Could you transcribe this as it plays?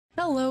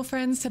Hello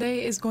friends,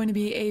 today is going to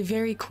be a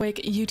very quick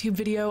YouTube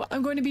video.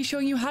 I'm going to be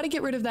showing you how to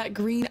get rid of that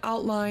green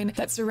outline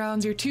that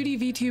surrounds your 2D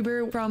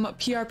VTuber from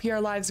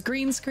PrprLive's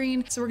green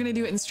screen. So we're going to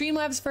do it in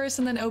Streamlabs first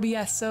and then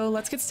OBS, so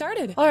let's get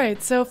started.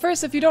 Alright, so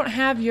first, if you don't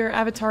have your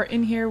avatar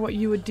in here, what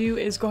you would do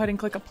is go ahead and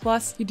click a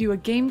plus. You do a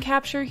game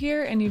capture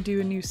here and you do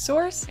a new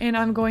source, and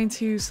I'm going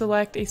to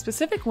select a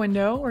specific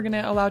window. We're going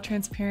to allow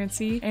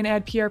transparency and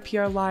add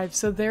PrprLive.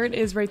 So there it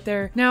is right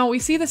there. Now we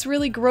see this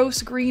really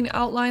gross green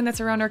outline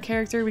that's around our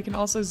character. We can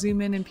also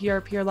zoom in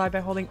PrprLive by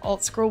holding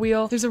Alt scroll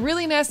wheel. There's a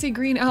really nasty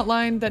green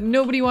outline that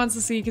nobody wants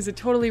to see because it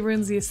totally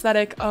ruins the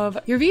aesthetic of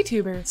your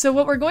VTuber. So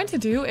what we're going to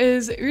do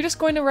is you're just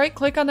going to right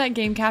click on that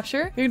game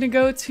capture. You're going to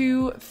go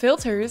to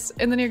filters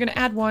and then you're going to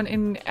add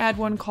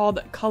one called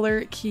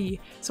color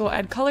key. So we'll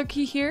add color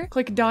key here,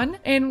 click done.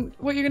 And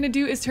what you're going to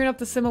do is turn up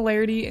the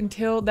similarity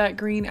until that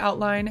green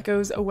outline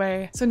goes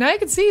away. So now you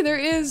can see there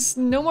is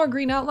no more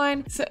green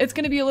outline. So it's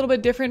going to be a little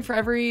bit different for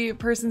every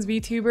person's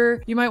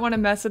VTuber. You might want to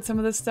mess with some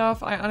of this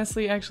stuff. I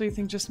honestly actually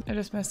think I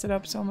just messed it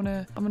up, so I'm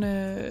gonna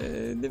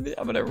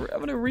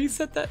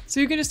reset that. So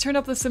you can just turn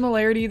up the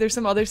similarity. There's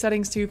some other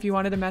settings too if you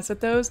wanted to mess with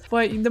those,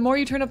 but the more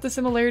you turn up the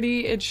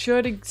similarity, it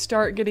should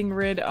start getting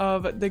rid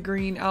of the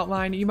green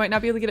outline. You might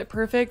not be able to get it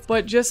perfect,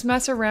 but just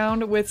mess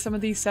around with some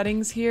of these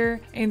settings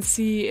here and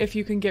see if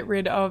you can get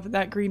rid of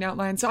that green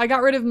outline. So I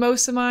got rid of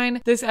most of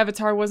mine. This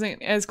avatar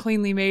wasn't as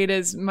cleanly made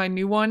as my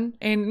new one,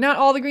 and not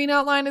all the green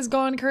outline is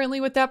gone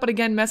currently with that, but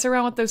again, mess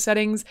around with those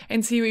settings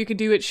and see what you can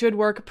do. It should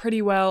work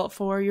pretty well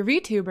for your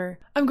VTuber.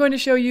 I'm going to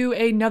show you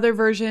another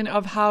version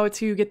of how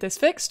to get this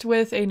fixed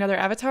with another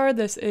avatar.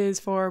 This is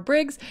for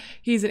Briggs.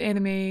 He's an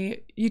anime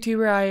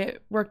YouTuber. I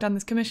worked on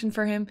this commission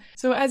for him.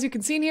 So as you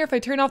can see in here, if I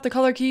turn off the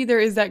color key, there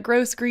is that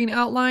gross green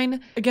outline.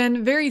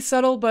 Again, very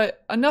subtle,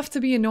 but enough to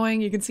be annoying.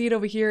 You can see it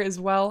over here as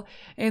well.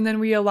 And then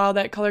we allow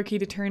that color key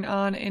to turn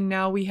on, and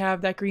now we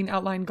have that green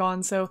outline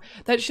gone. So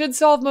that should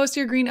solve most of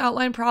your green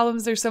outline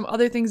problems. There's some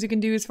other things you can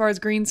do as far as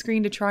green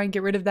screen to try and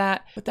get rid of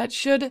that, but that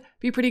should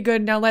be pretty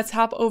good. Now let's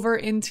hop over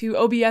into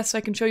OBS so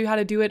I can show you how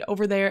to do it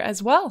over there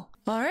as well.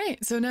 All right,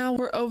 so now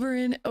we're over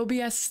in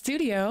OBS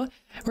Studio.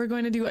 We're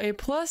going to do a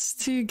plus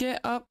to get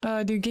up,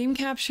 do game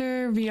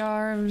capture,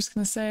 VR. I'm just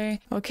going to say,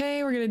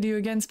 okay, we're going to do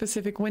again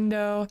specific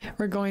window.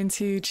 We're going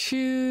to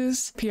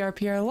choose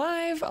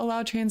PrprLive,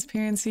 allow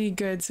transparency,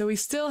 good. So we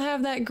still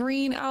have that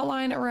green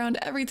outline around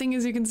everything,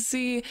 as you can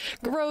see,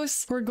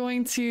 gross. We're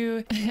going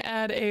to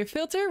add a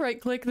filter,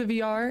 right click the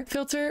VR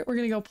filter. We're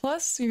going to go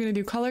plus, you're going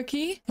to do color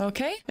key,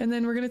 okay. And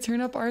then we're going to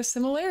turn up our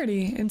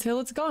similarity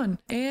until it's gone.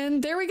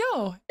 And there we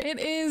go. It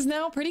is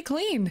now pretty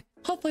clean.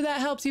 Hopefully that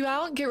helps you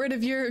out, get rid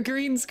of your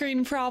green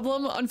screen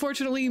problem.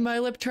 Unfortunately, my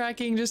lip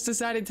tracking just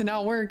decided to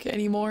not work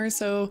anymore,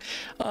 so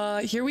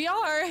here we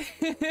are.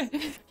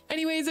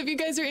 Anyways, if you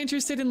guys are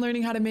interested in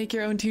learning how to make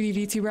your own 2D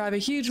VTuber, I have a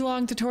huge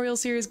long tutorial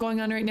series going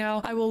on right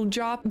now. I will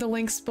drop the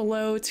links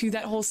below to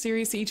that whole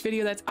series, to each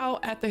video that's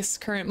out at this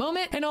current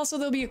moment. And also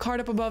there'll be a card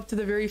up above to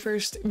the very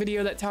first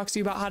video that talks to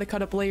you about how to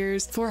cut up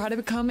layers for how to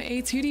become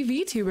a 2D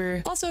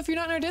VTuber. Also, if you're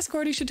not in our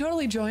Discord, you should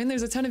totally join.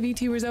 There's a ton of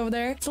VTubers over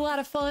there. It's a lot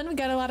of fun. We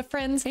got a lot of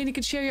friends, and you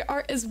can share your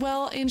art as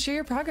well and share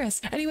your progress.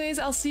 Anyways,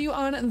 I'll see you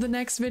on the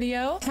next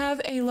video.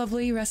 Have a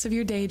lovely rest of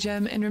your day,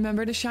 Gem, and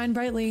remember to shine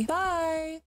brightly. Bye!